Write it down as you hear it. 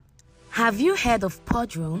Have you heard of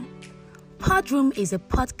Podroom? Podroom is a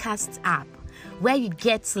podcast app where you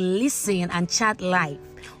get to listen and chat live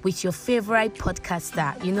with your favorite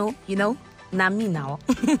podcaster. You know, Nami now.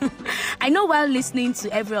 I know while listening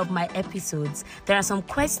to every of my episodes, there are some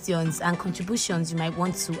questions and contributions you might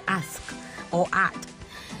want to ask or add.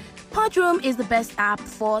 Podroom is the best app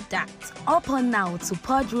for that. Open now to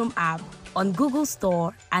Podroom app on Google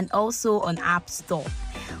Store and also on App Store.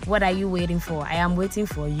 What are you waiting for? I am waiting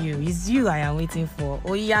for you. It's you I am waiting for.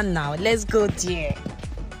 Oh yeah, now let's go there.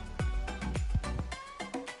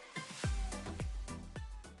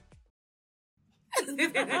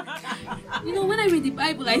 When I read the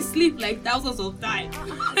Bible, I sleep like thousands of times.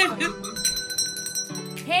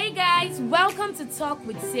 Hey guys, welcome to Talk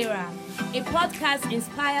with Sarah, a podcast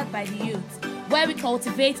inspired by the youth, where we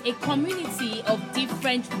cultivate a community of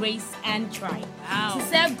different race and tribe to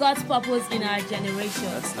serve God's purpose in our generation.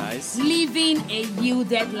 That's nice. Living a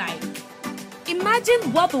yielded life.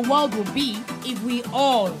 Imagine what the world would be if we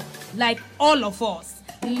all, like all of us,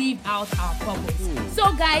 live out our purpose.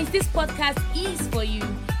 So guys, this podcast is for you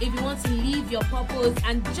if you want to live your purpose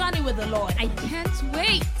and journey with the Lord. I can't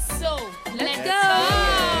wait. So, let's go.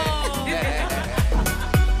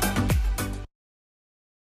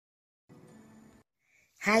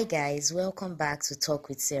 Hi guys, welcome back to Talk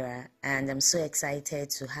with Sarah, and I'm so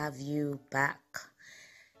excited to have you back.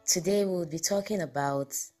 Today we'll be talking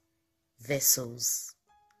about vessels,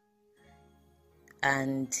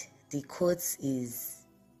 and the quote is,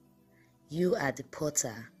 "You are the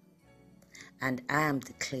potter, and I am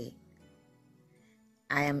the clay.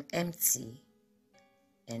 I am empty,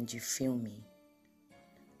 and you fill me."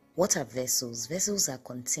 What are vessels? Vessels are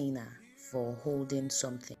container for holding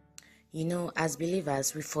something. As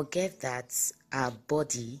believers, we forget that our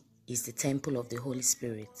body is the temple of the Holy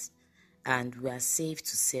Spirit, and we are saved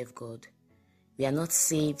to serve God. We are not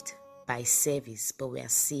saved by service, but we are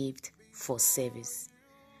saved for service.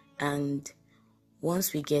 And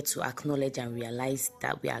once we get to acknowledge and realize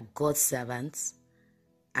that we are God's servants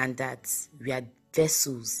and that we are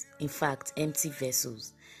vessels, in fact, empty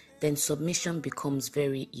vessels, then submission becomes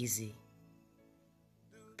very easy.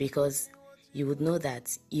 Because you would know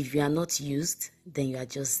that if you are not used, then you are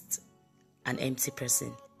just an empty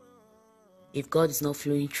person. If God is not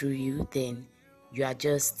flowing through you, then you are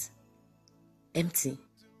just empty.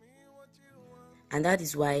 And that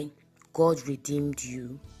is why God redeemed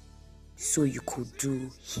you, so you could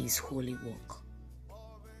do His holy work.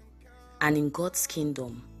 And in God's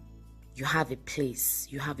kingdom, you have a place,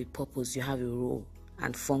 you have a purpose, you have a role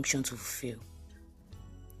and function to fulfill.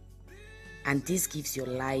 And this gives your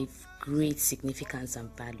life great significance and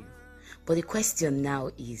value. But the question now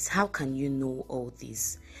is, how can you know all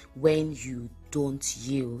this when you don't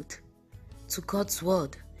yield to God's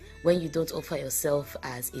word? When you don't offer yourself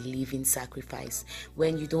as a living sacrifice,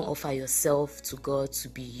 when you don't offer yourself to God to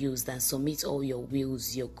be used and submit all your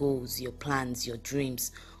wills, your goals, your plans, your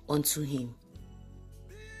dreams unto Him.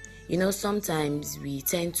 Sometimes we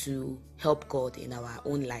tend to help God in our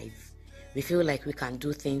own life. We feel like we can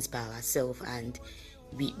do things by ourselves, and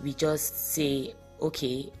we just say,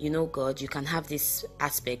 okay, God, you can have this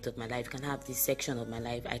aspect of my life, you can have this section of my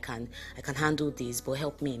life, I can handle this, but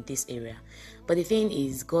help me in this area. But the thing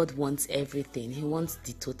is, God wants everything. He wants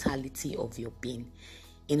the totality of your being.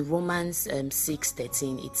 In Romans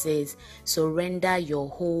 6:13, it says, "Surrender your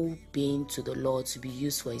whole being to the Lord to be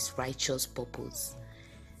used for His righteous purpose."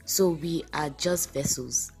 So we are just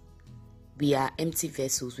vessels. We are empty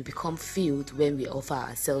vessels. We become filled when we offer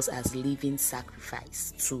ourselves as living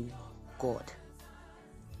sacrifice to God.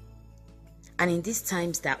 And in these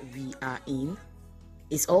times that we are in,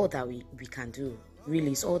 it's all that we can do.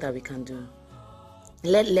 Really, it's all that we can do.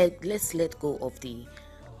 Let's let go of the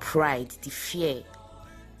pride, the fear,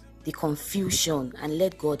 the confusion, and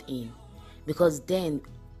let God in. Because then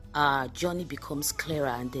our journey becomes clearer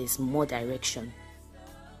and there's more direction.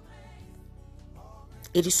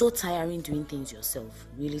 It is so tiring doing things yourself,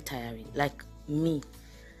 really tiring. Like me,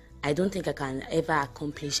 I don't think I can ever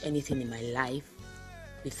accomplish anything in my life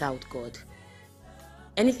without God.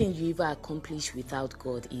 Anything you ever accomplish without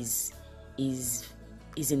God is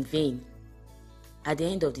in vain. At the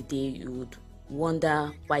end of the day, you would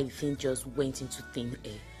wonder why the thing just went into thin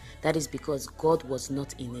air. That is because God was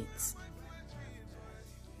not in it.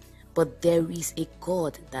 But there is a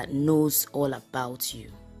God that knows all about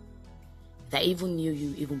you, that even knew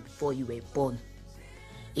you even before you were born.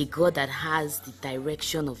 A God that has the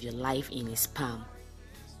direction of your life in His palm.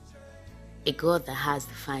 A God that has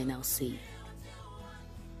the final say.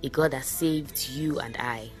 A God that saved you and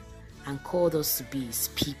I and called us to be His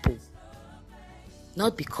people.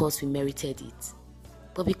 Not because we merited it,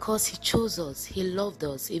 But because he chose us, he loved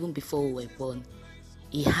us even before we were born.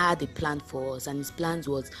 He had a plan for us, and his plan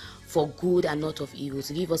was for good and not of evil,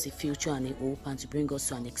 to give us a future and a hope, and to bring us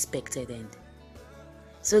to an expected end.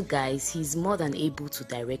 So guys, he's more than able to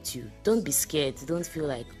direct you. Don't be scared. Don't feel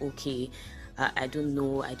like, okay, I don't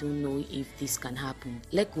know if this can happen.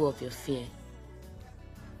 Let go of your fear.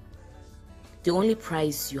 The only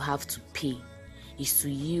price you have to pay is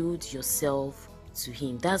to yield yourself to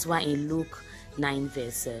him. That's why in Luke 9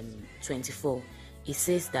 verse 24, it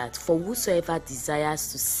says that, for whosoever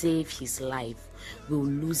desires to save his life will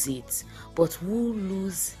lose it, but who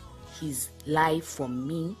lose his life for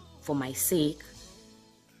me, for my sake,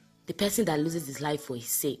 the person that loses his life for his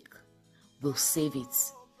sake will save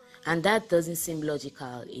it. And that doesn't seem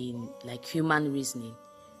logical in like human reasoning.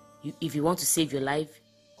 If you want to save your life,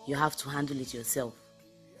 you have to handle it yourself.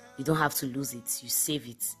 You don't have to lose it, you save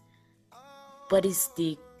it. But it's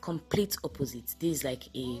the complete opposite. This is like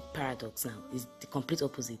a paradox now. It's the complete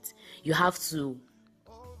opposite. You have to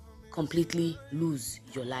completely lose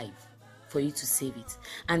your life for you to save it.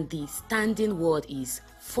 And the standing word is,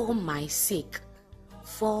 for my sake.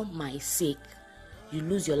 For my sake. You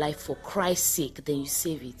lose your life for Christ's sake, then you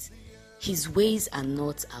save it. His ways are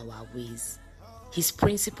not our ways. His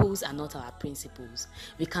principles are not our principles.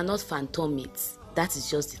 We cannot phantom it. That is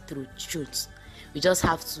just the truth. We just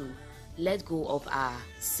have to let go of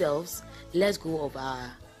ourselves, let go of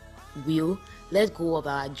our will, let go of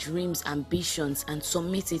our dreams, ambitions, and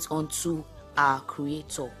submit it onto our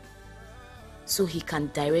Creator, so he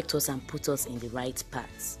can direct us and put us in the right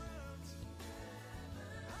path.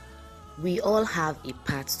 We all have a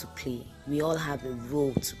part to play. We all have a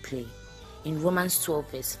role to play. In Romans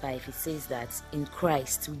 12 verse 5, it says that in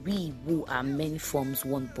Christ, we who are many forms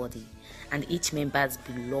one body, and each members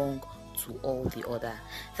belong to all the other.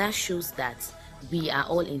 That shows that we are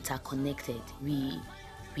all interconnected. We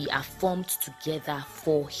are formed together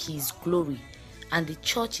for his glory, and the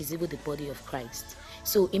church is even the body of Christ.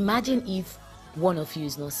 So imagine if one of you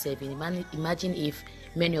is not serving. Imagine if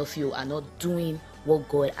many of you are not doing what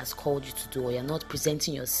God has called you to do, or you're not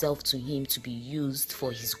presenting yourself to him to be used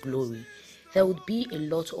for his glory. There would be a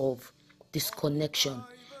lot of disconnection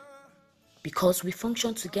because we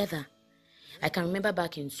function together. I can remember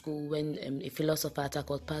back in school when a philosopher,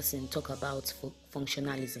 Tucker Carlson, talked about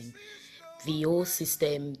functionalism. The whole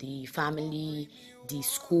system, the family, the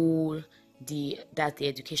school, the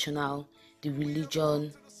educational, the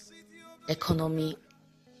religion, economy,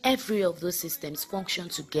 every of those systems function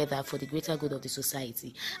together for the greater good of the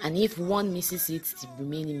society. And if one misses it, the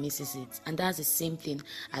remaining misses it. And that's the same thing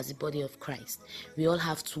as the body of Christ. We all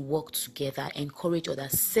have to work together, encourage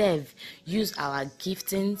others, serve, use our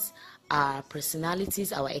giftings, our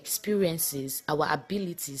personalities, our experiences, our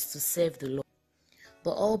abilities to serve the Lord.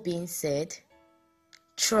 But all being said,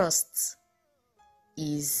 trust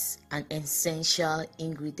is an essential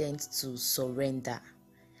ingredient to surrender.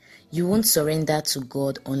 You won't surrender to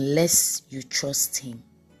God unless you trust him.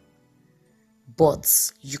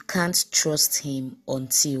 But you can't trust him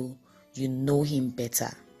until you know him better.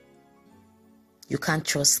 You can't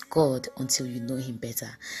trust God until you know him better.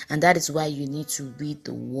 And that is why you need to read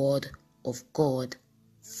the word of God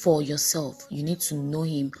for yourself. You need to know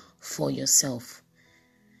him for yourself.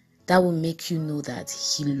 That will make you know that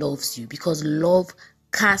he loves you, because love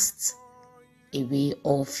casts away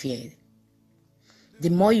all fear. The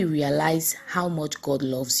more you realize how much God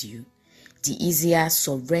loves you, the easier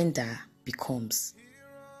surrender becomes.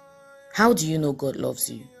 How do you know God loves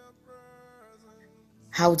you?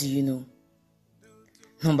 How do you know?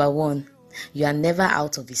 Number one, you are never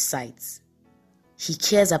out of his sight. He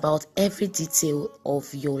cares about every detail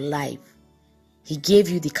of your life. He gave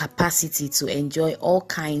you the capacity to enjoy all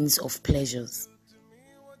kinds of pleasures.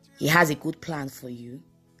 He has a good plan for you.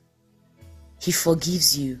 He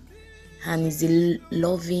forgives you and is a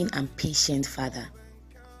loving and patient Father.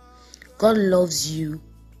 God loves you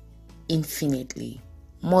infinitely,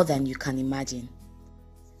 more than you can imagine.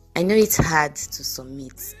 I know it's hard to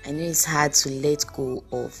submit. I know it's hard to let go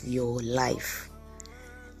of your life.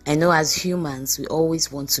 I know as humans, we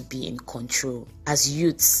always want to be in control. As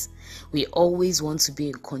youths, we always want to be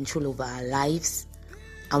in control of our lives,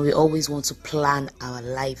 and we always want to plan our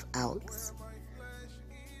life out.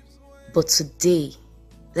 But today,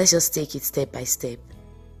 let's just take it step by step.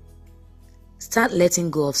 Start letting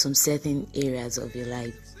go of some certain areas of your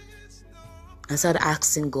life and start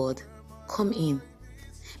asking God, come in.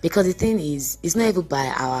 Because the thing is, it's not even by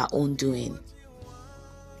our own doing.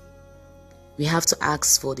 We have to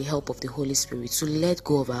ask for the help of the Holy Spirit to let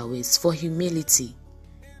go of our ways, for humility,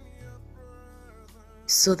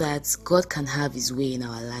 so that God can have his way in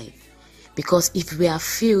our life. Because if we are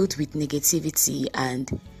filled with negativity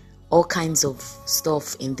and all kinds of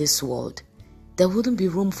stuff in this world, there wouldn't be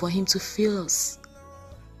room for him to fill us.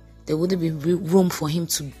 There wouldn't be room for him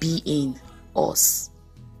to be in us.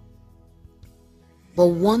 But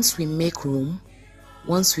once we make room,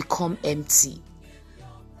 once we come empty,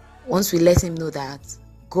 once we let him know that,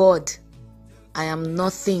 God, I am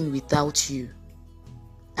nothing without you.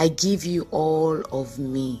 I give you all of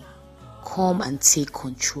me. Come and take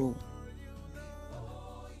control.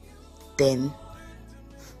 Then,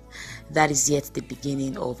 that is yet the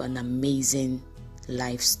beginning of an amazing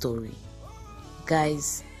life story.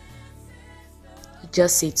 Guys,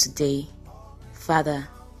 just say today, Father,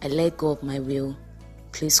 I let go of my will.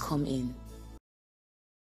 Please come in.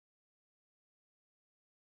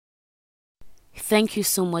 Thank you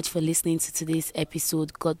so much for listening to today's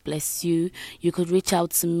episode. God bless you. You could reach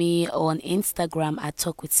out to me on Instagram at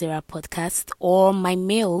Talk with Sarah Podcast, or my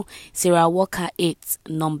mail, sarahwalker8,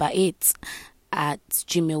 number 8, at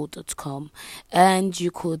gmail.com. And you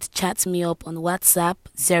could chat me up on WhatsApp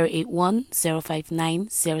 081 059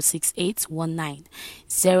 06819,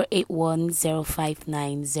 081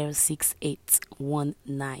 059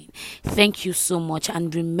 06819. Thank you so much,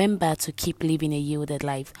 and remember to keep living a yielded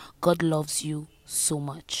life. God loves you so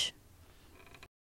much.